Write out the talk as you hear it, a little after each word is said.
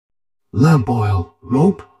Lamp oil,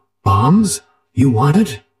 rope, bombs? You want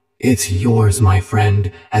it? It's yours, my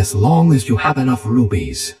friend, as long as you have enough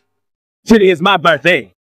rubies. Today is my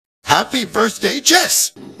birthday. Happy birthday,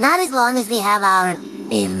 Jess! Not as long as we have our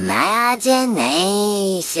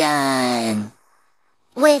imagination.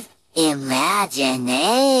 With imagination,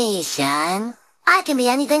 I can be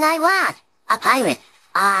anything I want. A pirate,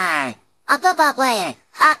 a football player,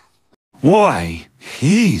 Why,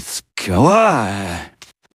 he's good.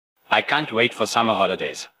 I can't wait for summer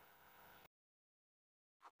holidays.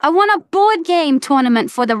 I want a board game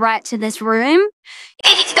tournament for the right to this room.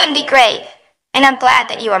 It's gonna be great. And I'm glad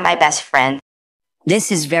that you are my best friend. This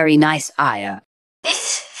is very nice, Aya. This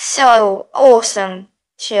is so awesome,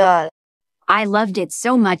 sure. I loved it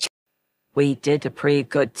so much. We did a pretty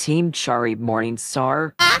good team, Shari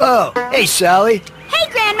Morningstar. Oh, hey, Sally. Hey,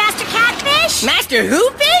 Grandmaster Catfish! Master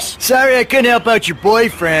Whofish? Sorry I couldn't help out your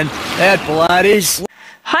boyfriend. At Pilates.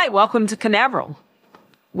 Hi, welcome to Canaveral.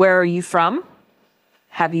 Where are you from?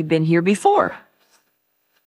 Have you been here before?